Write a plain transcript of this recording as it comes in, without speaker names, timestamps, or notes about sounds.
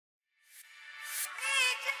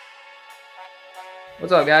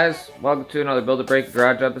What's up, guys? Welcome to another Build a Break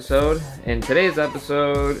Garage episode. In today's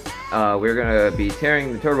episode, we're going to be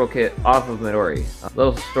tearing the turbo kit off of Midori. A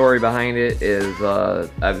little story behind it is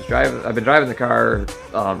I've been driving the car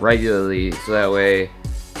regularly so that way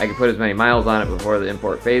I can put as many miles on it before the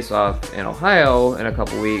import face-off in Ohio in a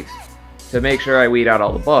couple weeks to make sure I weed out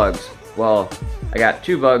all the bugs. Well, I got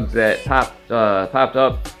two bugs that popped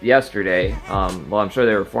up yesterday. Well, I'm sure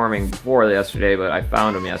they were forming before yesterday, but I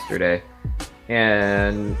found them yesterday.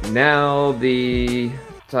 And now the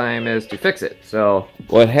time is to fix it. So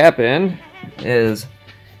what happened is,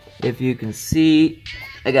 if you can see,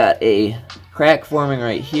 I got a crack forming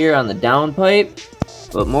right here on the downpipe,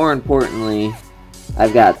 but more importantly,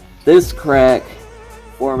 I've got this crack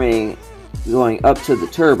forming going up to the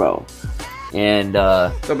turbo. And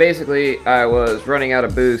so basically I was running out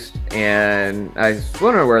of boost and I was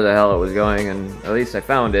wondering where the hell it was going, and at least I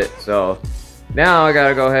found it. So now I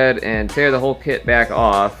gotta go ahead and tear the whole kit back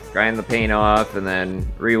off, grind the paint off, and then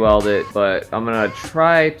re-weld it. But I'm gonna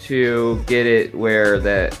try to get it where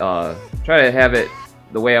that, try to have it,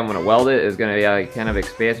 the way I'm gonna weld it is gonna be kind of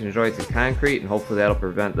expansion joints and concrete, and hopefully that'll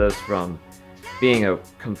prevent this from being a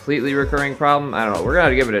completely recurring problem. I don't know, we're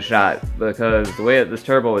gonna give it a shot, because the way that this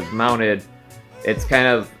turbo is mounted, it's kind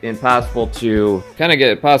of impossible to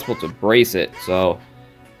brace it. So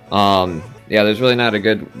yeah, there's really not a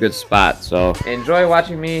good spot. So enjoy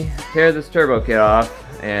watching me tear this turbo kit off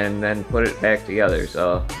and then put it back together.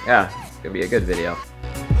 So yeah, it's gonna be a good video.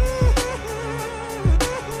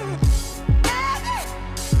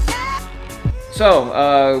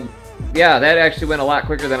 So yeah, that actually went a lot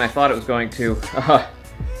quicker than I thought it was going to.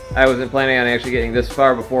 I wasn't planning on actually getting this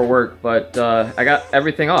far before work, but I got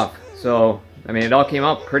everything off. So I mean, it all came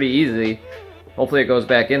out pretty easy. Hopefully it goes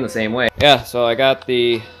back in the same way. Yeah, so I got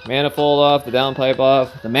the manifold off, the downpipe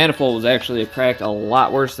off. The manifold was actually cracked a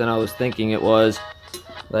lot worse than I was thinking it was.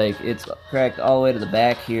 Like, it's cracked all the way to the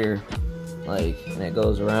back here. Like, and it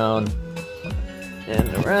goes around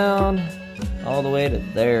and around all the way to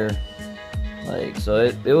there. Like, so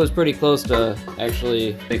it was pretty close to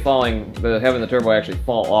actually having the turbo actually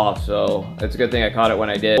fall off, so it's a good thing I caught it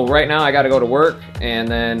when I did. Well, right now I gotta go to work, and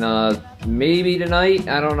then maybe tonight,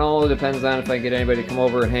 I don't know, depends on if I get anybody to come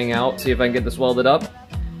over and hang out, see if I can get this welded up,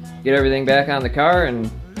 get everything back on the car, and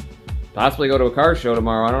possibly go to a car show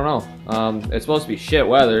tomorrow. I don't know. It's supposed to be shit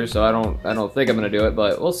weather, so I don't think I'm gonna do it,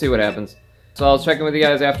 but we'll see what happens. So I'll check in with you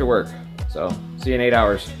guys after work. So see you in 8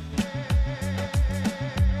 hours.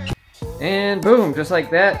 And boom, just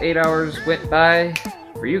like that, 8 hours went by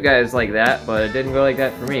for you guys like that, but it didn't go like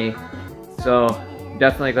that for me. So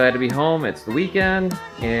definitely glad to be home. It's the weekend,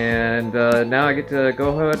 and now I get to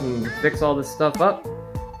go ahead and fix all this stuff up.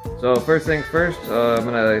 So first things first, I'm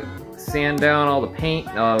gonna sand down all the paint,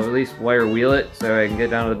 at least wire wheel it so I can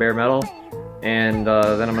get down to the bare metal, and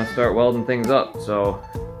then I'm gonna start welding things up. So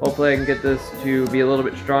hopefully I can get this to be a little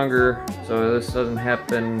bit stronger so this doesn't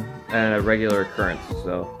happen in a regular occurrence.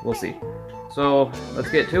 So we'll see. So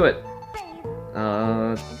let's get to it.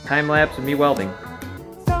 Time lapse of me welding.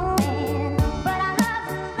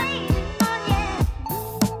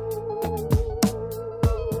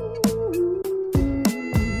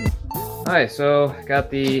 Alright, so got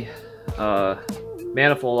the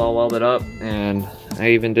manifold all welded up, and I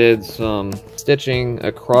even did some stitching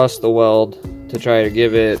across the weld to try to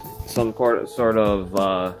give it some sort of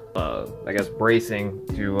I guess bracing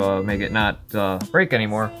to make it not break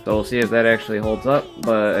anymore. So we'll see if that actually holds up,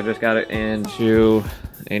 but I just got it into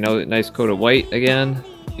a nice coat of white again,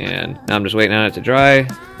 and now I'm just waiting on it to dry.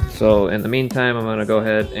 So in the meantime, I'm gonna go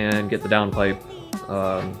ahead and get the downpipe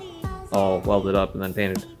all welded up and then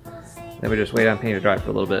painted. Then we just wait on paint to dry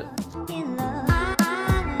for a little bit.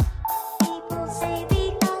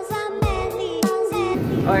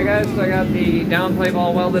 Alright guys, so I got the downpipe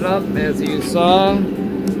all welded up, as you saw.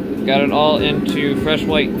 Got it all into fresh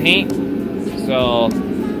white paint. So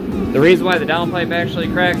the reason why the downpipe actually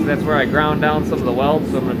cracked is that's where I ground down some of the weld,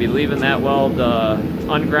 so I'm going to be leaving that weld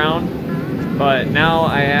unground. But now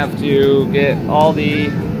I have to get all the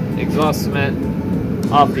exhaust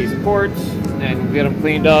cement off these ports and get them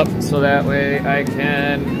cleaned up, so that way I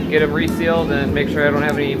can get them resealed and make sure I don't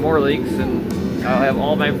have any more leaks, and I'll have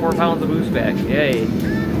all my 4 pounds of boost back. Yay!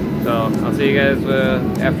 So I'll see you guys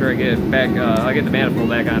after I get back. I'll get the manifold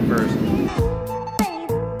back on first.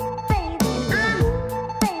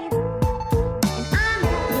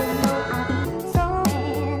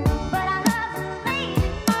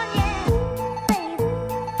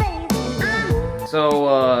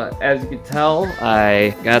 so as you can tell, I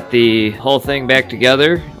got the whole thing back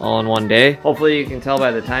together all in one day. Hopefully you can tell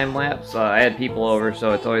by the time lapse. I had people over,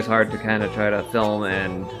 so it's always hard to kind of try to film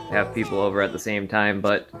and have people over at the same time,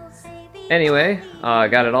 but anyway,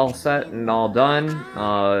 got it all set and all done.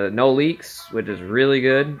 No leaks, which is really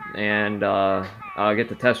good, and I'll get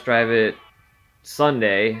to test drive it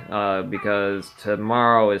Sunday because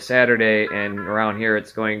tomorrow is Saturday, and around here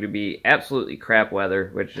it's going to be absolutely crap weather,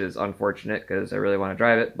 which is unfortunate because I really want to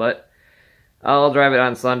drive it, but I'll drive it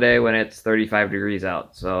on Sunday when it's 35 degrees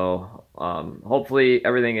out. So hopefully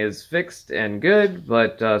everything is fixed and good,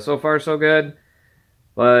 but so far so good.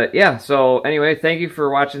 But yeah, so anyway, thank you for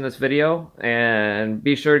watching this video, and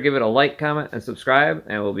be sure to give it a like, comment, and subscribe,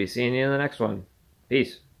 and we'll be seeing you in the next one.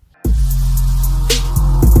 Peace.